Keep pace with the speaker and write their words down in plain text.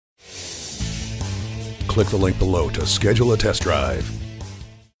click the link below to schedule a test drive.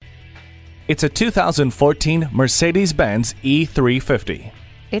 It's a 2014 Mercedes-Benz E350.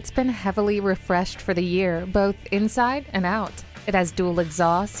 It's been heavily refreshed for the year, both inside and out. It has dual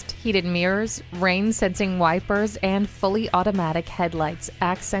exhaust, heated mirrors, rain-sensing wipers, and fully automatic headlights,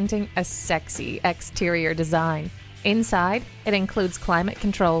 accenting a sexy exterior design. Inside, it includes climate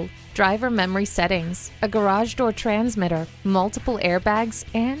control, driver memory settings, a garage door transmitter, multiple airbags,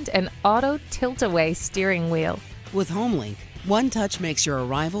 and an auto tilt-away steering wheel. With HomeLink, one touch makes your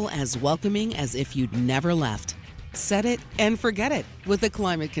arrival as welcoming as if you'd never left. Set it and forget it with the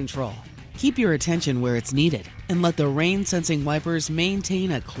climate control. Keep your attention where it's needed and let the rain-sensing wipers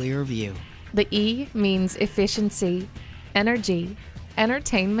maintain a clear view. The E means efficiency, energy,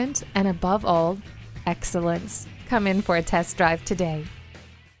 entertainment, and above all, excellence. Come in for a test drive today.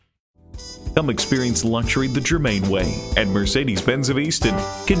 Come experience luxury the Germain way at Mercedes-Benz of Easton,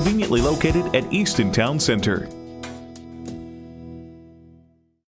 conveniently located at Easton Town Center.